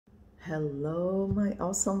Hello, my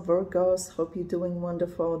awesome Virgos. Hope you're doing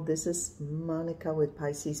wonderful. This is Monica with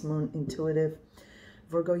Pisces Moon Intuitive.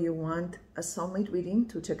 Virgo, you want a soulmate reading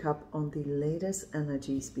to check up on the latest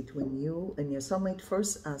energies between you and your soulmate.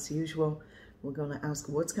 First, as usual, we're going to ask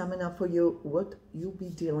what's coming up for you, what you'll be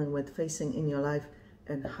dealing with, facing in your life,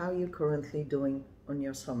 and how you're currently doing on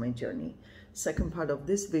your soulmate journey. Second part of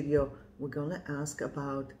this video, we're going to ask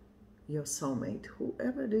about your soulmate,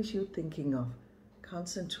 whoever it is you're thinking of,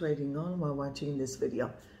 concentrating on while watching this video,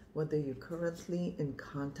 whether you're currently in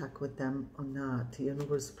contact with them or not.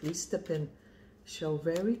 Universe, please step in, show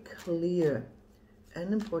very clear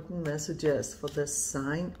and important messages for the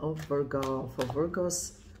sign of Virgo, for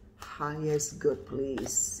Virgo's highest good,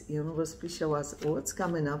 please. Universe, please show us what's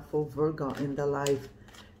coming up for Virgo in the life,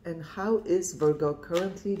 and how is Virgo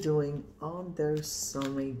currently doing on their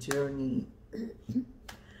soulmate journey.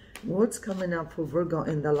 What's coming up for Virgo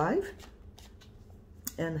in the life,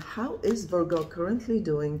 and how is Virgo currently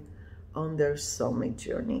doing on their soulmate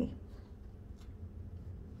journey?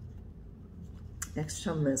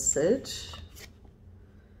 Extra message.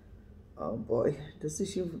 Oh boy, this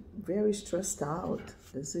is you very stressed out.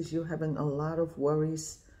 This is you having a lot of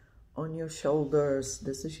worries on your shoulders.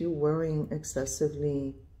 This is you worrying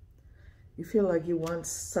excessively. You feel like you want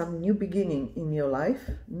some new beginning in your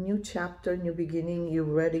life, new chapter, new beginning. You're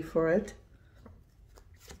ready for it.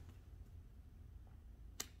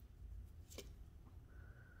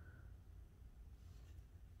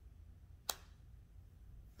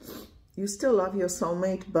 You still love your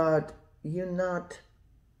soulmate, but you're not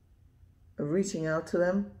reaching out to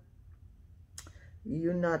them.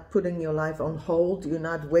 You're not putting your life on hold. You're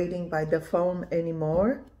not waiting by the phone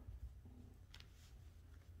anymore.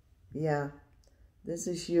 Yeah, this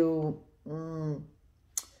is you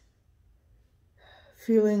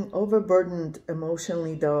feeling overburdened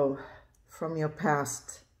emotionally, though, from your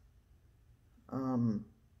past.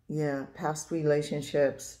 Yeah, past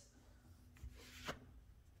relationships.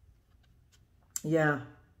 Yeah,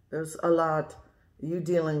 there's a lot you're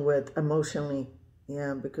dealing with emotionally.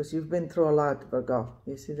 Yeah, because you've been through a lot, Virgo.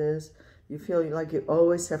 You see this? You feel like you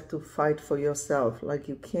always have to fight for yourself. Like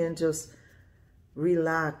you can't just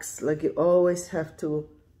relax. Like you always have to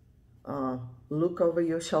look over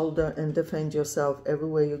your shoulder and defend yourself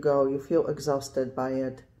everywhere you go. You feel exhausted by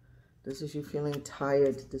it. This is you feeling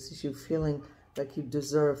tired. This is you feeling like you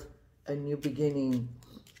deserve a new beginning.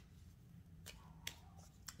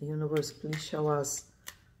 Universe, please show us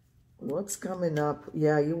what's coming up.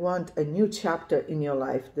 Yeah, you want a new chapter in your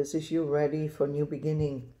life. This is you ready for new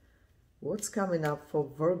beginning. What's coming up for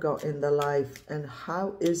Virgo in the life, and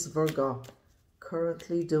how is Virgo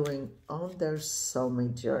currently doing on their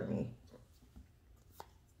soulmate journey?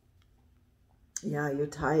 Yeah, you're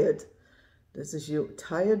tired. This is you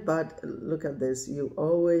tired, but look at this. You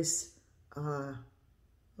always are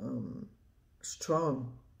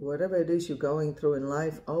strong. Whatever it is you're going through in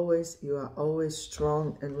life, you are always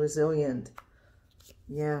strong and resilient.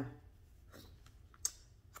 Yeah.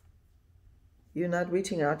 You're not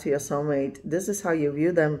reaching out to your soulmate. This is how you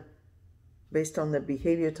view them based on their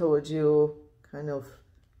behavior towards you, kind of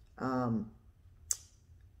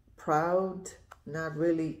proud, not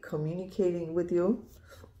really communicating with you.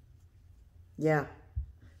 Yeah.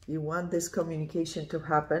 You want this communication to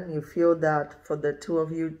happen. You feel that for the two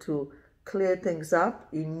of you to clear things up,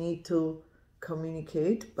 you need to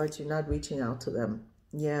communicate, but you're not reaching out to them.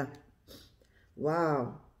 Yeah.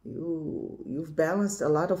 Wow. You've balanced a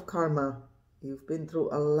lot of karma. You've been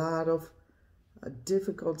through a lot of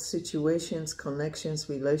difficult situations, connections,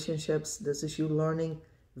 relationships. This is you learning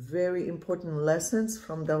very important lessons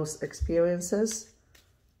from those experiences.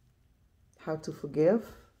 How to forgive.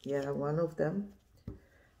 Yeah, one of them.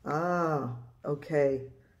 Ah,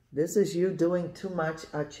 okay. This is you doing too much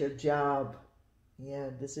at your job. Yeah,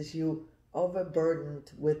 this is you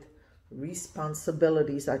overburdened with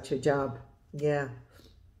responsibilities at your job. Yeah,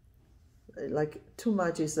 like too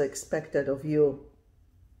much is expected of you.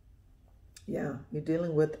 Yeah, you're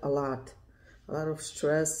dealing with a lot of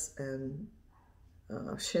stress and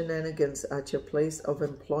shenanigans at your place of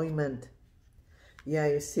employment. Yeah,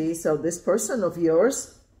 you see, so this person of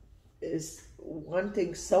yours is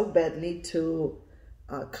wanting so badly to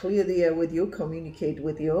clear the air with you, communicate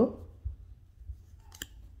with you.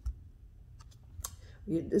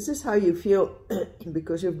 This is how you feel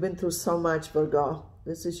because you've been through so much, Virgo.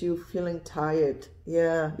 This is you feeling tired.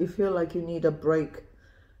 Yeah, you feel like you need a break,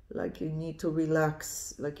 like you need to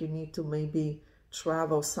relax, like you need to maybe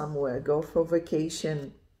travel somewhere, go for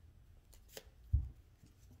vacation.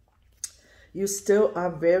 You still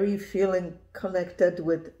are very feeling connected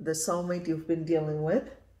with the soulmate you've been dealing with.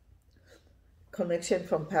 connection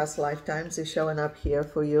from past lifetimes is showing up here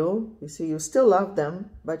for you. You see, you still love them,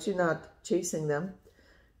 but you're not chasing them.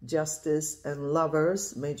 Justice and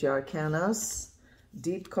Lovers, Major Arcanas.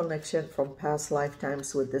 Deep connection from past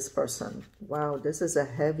lifetimes with this person. Wow, this is a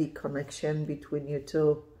heavy connection between you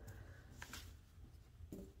two.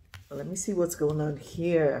 Let me see what's going on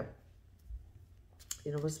here.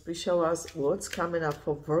 Universe, please show us what's coming up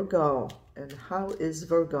for Virgo. And how is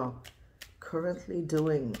Virgo currently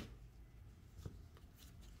doing?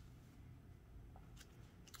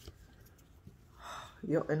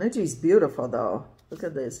 Your energy is beautiful, though. Look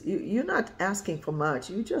at this. You're not asking for much.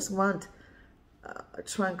 You just want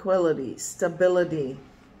tranquility, stability,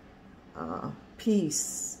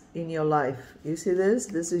 peace in your life. You see this?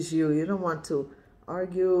 This is you. You don't want to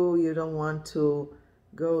argue. You don't want to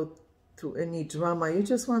go through any drama. You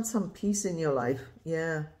just want some peace in your life.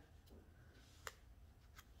 Yeah.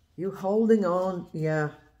 You're holding on. Yeah.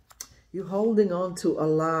 You're holding on to a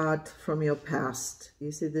lot from your past.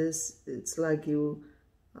 You see this? It's like you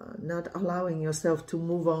not allowing yourself to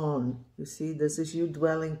move on. You see, this is you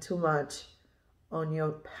dwelling too much on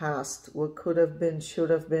your past. What could have been, should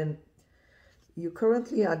have been. You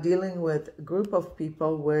currently are dealing with a group of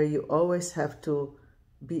people where you always have to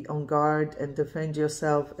be on guard and defend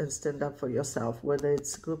yourself and stand up for yourself, whether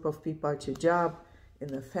it's a group of people at your job,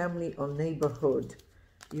 in a family or neighborhood.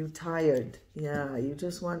 You're tired. Yeah, you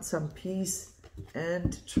just want some peace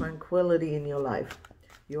and tranquility in your life.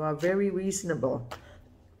 You are very reasonable.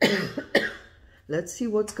 Let's see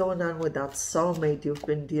what's going on with that soulmate you've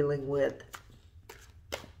been dealing with.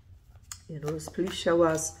 Universe, please show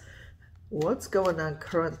us what's going on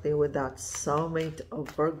currently with that soulmate of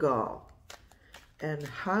Virgo. And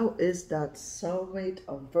how is that soulmate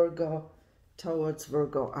of Virgo towards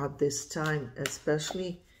Virgo at this time,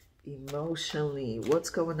 especially emotionally? What's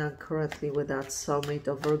going on currently with that soulmate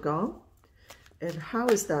of Virgo? And how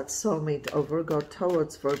is that soulmate of Virgo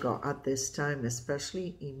towards Virgo at this time,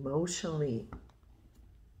 especially emotionally?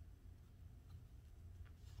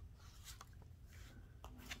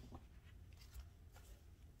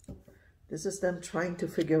 This is them trying to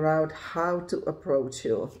figure out how to approach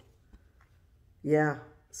you. Yeah,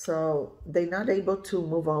 so they're not able to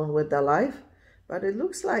move on with their life, but it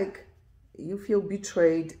looks like you feel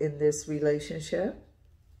betrayed in this relationship.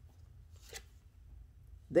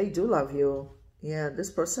 They do love you. Yeah, this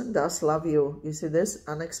person does love you. You see this?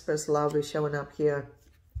 Unexpressed love is showing up here.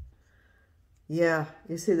 Yeah,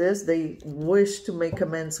 you see this? They wish to make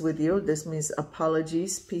amends with you. This means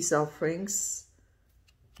apologies, peace offerings.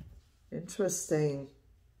 Interesting.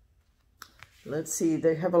 Let's see.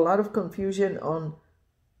 They have a lot of confusion on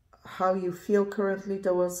how you feel currently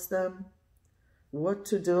towards them. What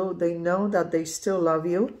to do. They know that they still love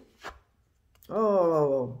you.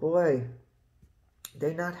 Oh, boy.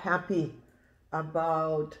 They're not happy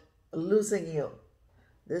about losing you.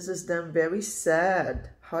 This is them very sad,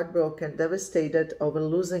 heartbroken, devastated over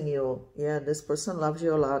losing you. Yeah, this person loves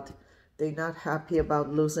you a lot. They're not happy about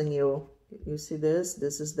losing you. You see this?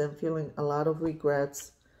 This is them feeling a lot of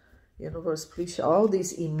regrets. Universe, please show all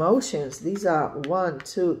these emotions. These are 1,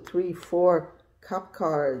 2, 3, 4 cup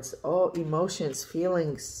cards. All emotions,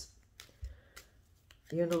 feelings.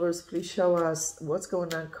 Universe, please show us what's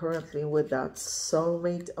going on currently with that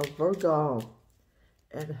soulmate of Virgo.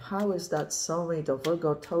 And how is that soulmate of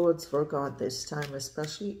Virgo towards Virgo at this time,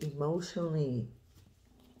 especially emotionally?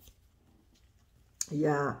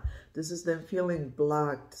 Yeah, this is them feeling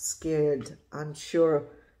blocked, scared, unsure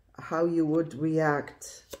how you would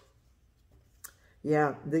react.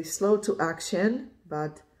 Yeah, they're slow to action,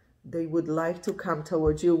 but they would like to come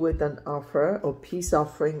towards you with an offer or peace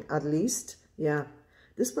offering at least. Yeah,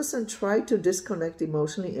 this person tried to disconnect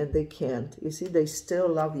emotionally and they can't. You see, they still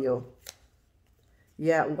love you.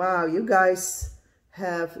 Yeah, wow, you guys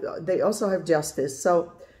have, they also have justice.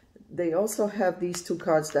 So they also have these 2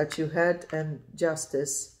 cards that you had and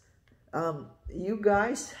justice. You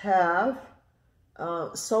guys have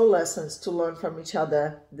soul lessons to learn from each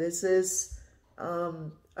other. This is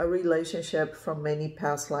a relationship from many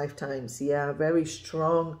past lifetimes. Yeah, very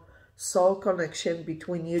strong soul connection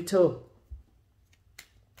between you two.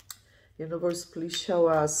 Universe, please show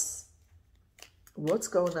us what's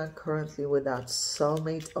going on currently with that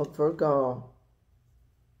soulmate of Virgo.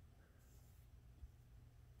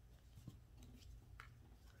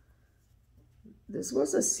 This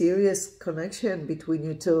was a serious connection between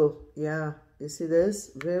you two. Yeah, you see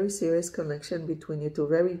this? Very serious connection between you two.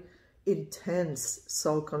 Very intense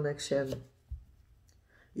soul connection.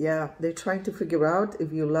 Yeah, they're trying to figure out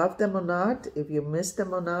if you love them or not, if you miss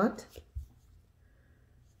them or not.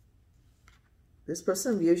 This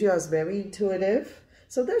person views you as very intuitive.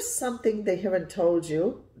 So there's something they haven't told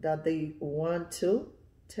you that they want to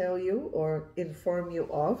tell you or inform you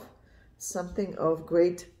of, something of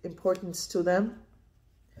great importance to them.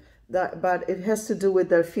 But it has to do with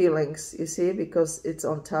their feelings, you see, because it's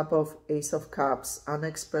on top of Ace of Cups,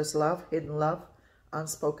 unexpressed love, hidden love,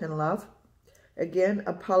 unspoken love. Again,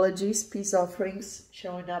 apologies, peace offerings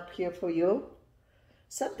showing up here for you.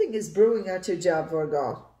 Something is brewing at your job,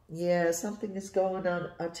 Virgo. Yeah, something is going on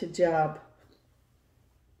at your job.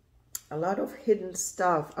 A lot of hidden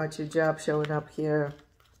stuff at your job showing up here.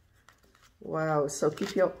 Wow, so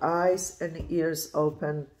keep your eyes and ears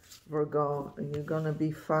open, Virgo, and you're going to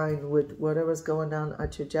be fine with whatever's going on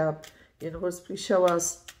at your job. Universe, please show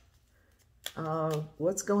us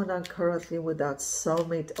what's going on currently with that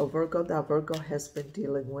soulmate of Virgo that Virgo has been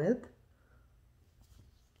dealing with.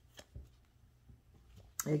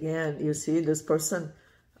 Again, you see this person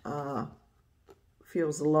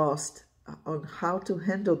feels lost on how to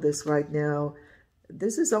handle this right now.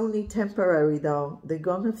 This is only temporary though. They're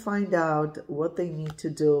going to find out what they need to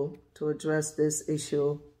do to address this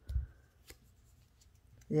issue.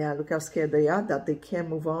 Yeah, look how scared they are that they can't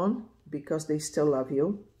move on because they still love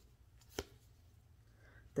you.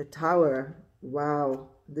 The Tower.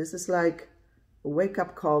 Wow. This is like a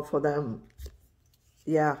wake-up call for them.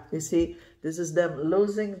 Yeah, you see, this is them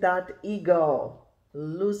losing that ego.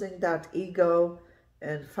 Losing that ego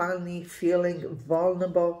and finally feeling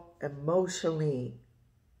vulnerable emotionally.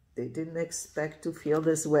 They didn't expect to feel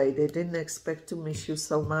this way. They didn't expect to miss you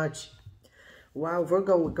so much. Wow,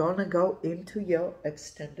 Virgo, we're going to go into your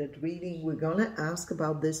extended reading. We're going to ask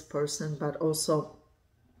about this person, but also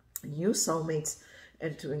new soulmates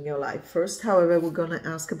entering your life. First, however, we're going to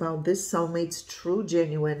ask about this soulmate's true,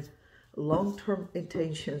 genuine, long-term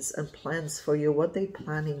intentions and plans for you. What they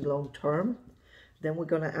planning long-term. Then we're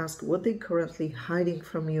going to ask what they currently hiding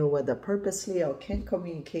from you, whether purposely or can't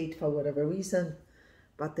communicate for whatever reason.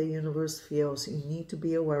 But the universe feels you need to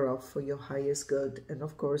be aware of for your highest good. And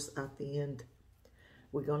of course, at the end,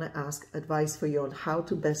 we're going to ask advice for you on how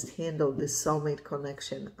to best handle this soulmate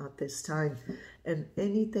connection at this time. And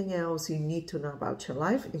anything else you need to know about your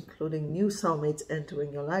life, including new soulmates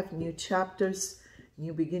entering your life, new chapters,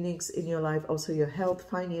 new beginnings in your life, also your health,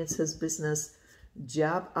 finances, business,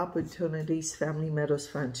 job opportunities, family matters,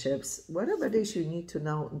 friendships. Whatever it is you need to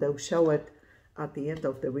know, they'll show it at the end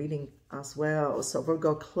of the reading as well. So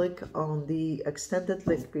Virgo, click on the extended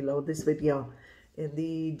link below this video in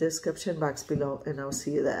the description box below, and I'll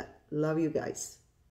see you there. Love you guys.